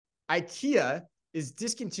IKEA is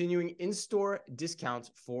discontinuing in-store discounts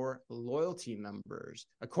for loyalty members.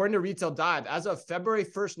 According to Retail Dive, as of February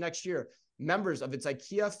 1st next year, members of its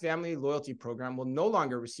IKEA family loyalty program will no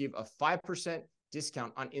longer receive a 5%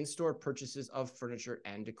 discount on in-store purchases of furniture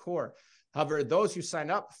and decor. However, those who sign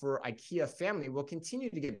up for IKEA family will continue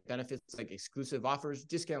to get benefits like exclusive offers,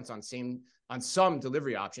 discounts on some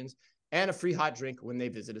delivery options, and a free hot drink when they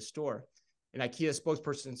visit a store. An IKEA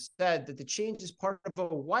spokesperson said that the change is part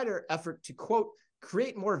of a wider effort to, quote,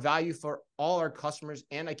 create more value for all our customers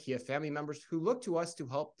and IKEA family members who look to us to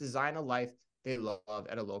help design a life they love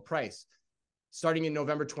at a low price. Starting in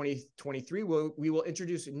November 2023, we will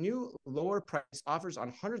introduce new lower price offers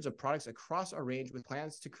on hundreds of products across our range with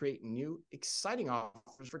plans to create new exciting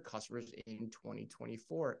offers for customers in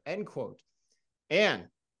 2024, end quote. And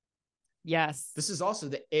yes, this is also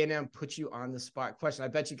the A&M put you on the spot question. I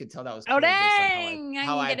bet you could tell that was coming based on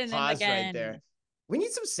how I paused right there. We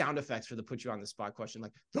need some sound effects for the put you on the spot question,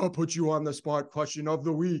 like the put you on the spot question of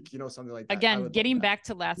the week, something like that. Again, getting back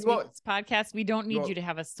to last week's podcast, we don't need you to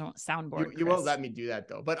have a soundboard. You won't let me do that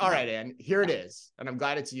though. But all right, Ann, here it is. And I'm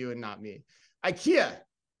glad it's you and not me. IKEA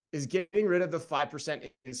is getting rid of the 5%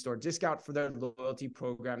 in-store discount for their loyalty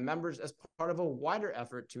program members as part of a wider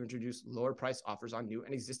effort to introduce lower price offers on new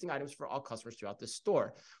and existing items for all customers throughout the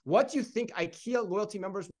store. What do you think IKEA loyalty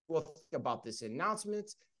members will think about this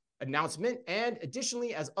announcement? And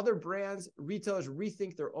additionally, as other brands, retailers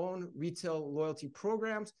rethink their own retail loyalty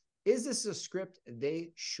programs, is this a script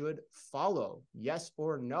they should follow? Yes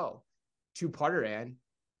or no? Two-parter, Ann.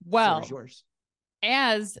 Well, yours.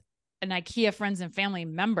 As an IKEA friends and family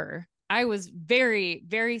member, I was very,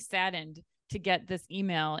 very saddened to get this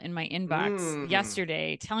email in my inbox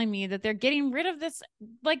yesterday telling me that they're getting rid of this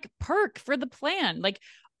like perk for the plan. Like,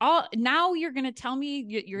 now you're going to tell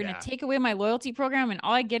me you're going to take away my loyalty program and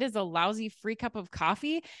all I get is a lousy free cup of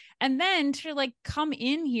coffee. And then to like come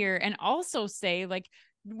in here and also say like,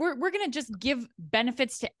 we're going to just give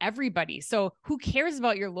benefits to everybody. So who cares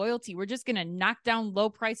about your loyalty? We're just going to knock down low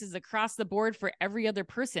prices across the board for every other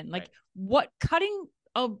person. Like what cutting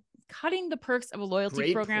the perks of a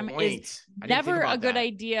loyalty program is never a good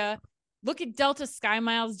idea. Look at Delta Sky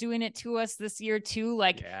Miles doing it to us this year too.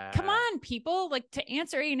 Like, come on, people. Like, to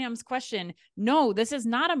answer A&M's question, no, this is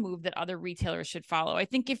not a move that other retailers should follow. I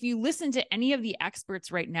think if you listen to any of the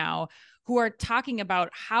experts right now who are talking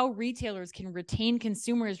about how retailers can retain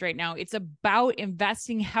consumers right now, it's about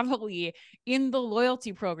investing heavily in the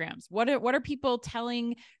loyalty programs. What are people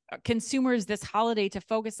telling consumers this holiday to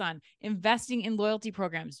focus on? Investing in loyalty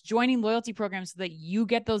programs, joining loyalty programs so that you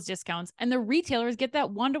get those discounts and the retailers get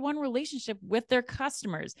that one-to-one relationship with their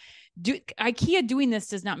customers. IKEA doing this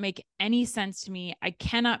does not make any sense to me. I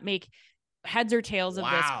cannot make heads or tails of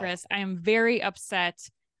this, Chris. I am very upset.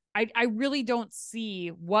 I really don't see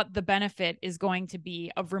what the benefit is going to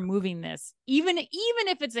be of removing this. Even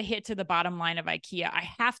if it's a hit to the bottom line of IKEA, I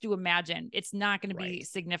have to imagine it's not going to be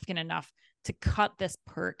significant enough to cut this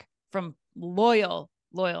perk from loyal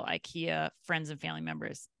IKEA friends and family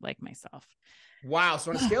members like myself. Wow.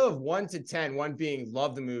 So on a scale of 1 to 10, 1 being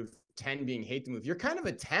love the move, 10 being hate the move, you're kind of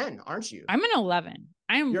a 10, aren't you? I'm an 11.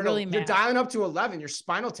 I'm really mad. You're dialing up to 11. You're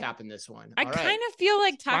spinal tapping this one. I kind of feel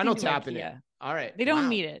like talking to IKEA. It. All right. They don't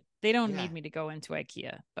need it. They don't need me to go into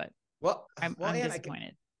IKEA, but I'm Ann,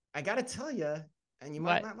 disappointed. I got to tell you, and you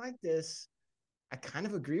might not like this, I kind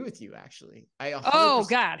of agree with you, actually. Oh,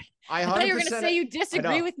 God. I thought you were going to say you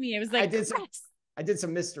disagree with me. It was like, I did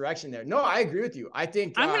some misdirection there. No, I agree with you. I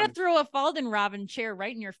think I'm going to throw a Falden Robin chair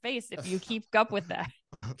right in your face if you keep up with that.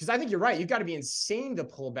 Because I think you're right. You've got to be insane to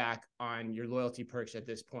pull back on your loyalty perks at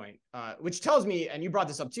this point, which tells me, and you brought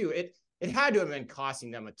this up too, it had to have been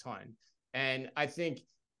costing them a ton. And I think,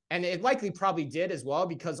 and it likely probably did as well,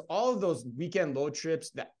 because all of those weekend low trips,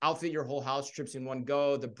 the outfit your whole house trips in one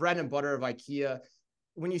go, the bread and butter of IKEA,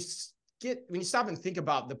 when you stop and think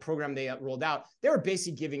about the program they rolled out, they were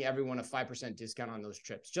basically giving everyone a 5% discount on those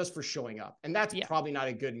trips just for showing up. And that's probably not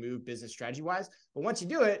a good move business strategy wise, but once you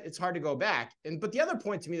do it, it's hard to go back. But the other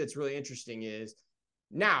point to me that's really interesting is,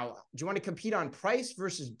 now, do you want to compete on price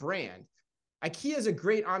versus brand? IKEA is a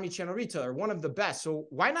great omnichannel retailer, one of the best. So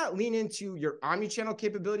why not lean into your omnichannel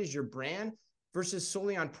capabilities, your brand, versus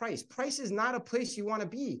solely on price? Price is not a place you want to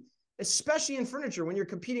be, especially in furniture when you're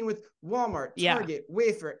competing with Walmart, Target,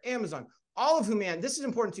 Wayfair, Amazon, all of whom, man, this is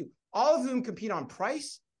important too, all of whom compete on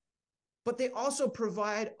price, but they also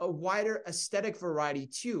provide a wider aesthetic variety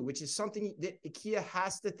too, which is something that IKEA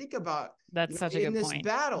has to think about. That's such a good point. In this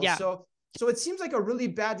battle. Yeah. So it seems like a really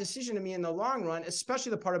bad decision to me in the long run,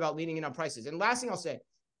 especially the part about leaning in on prices. And last thing I'll say,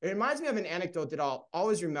 it reminds me of an anecdote that I'll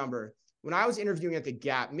always remember. when I was interviewing at the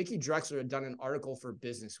Gap, Mickey Drexler had done an article for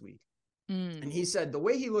Business Week. And he said the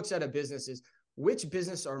way he looks at a business is which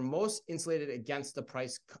business are most insulated against the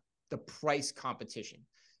price competition.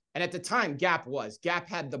 And at the time, Gap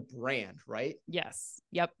had the brand, right? Yes.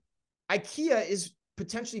 Yep. IKEA is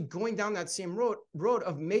potentially going down that same road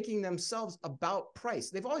of making themselves about price.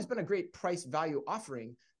 They've always been a great price value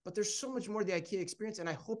offering, but there's so much more to the IKEA experience, and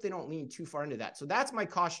I hope they don't lean too far into that. So that's my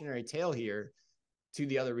cautionary tale here to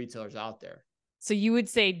the other retailers out there. So you would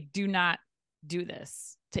say do not do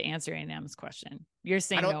this, to answer A&M's question. You're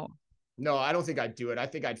saying no. No, I don't think I'd do it. I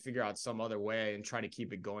think I'd figure out some other way and try to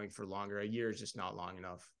keep it going for longer. A year is just not long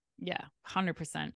enough. Yeah, 100%.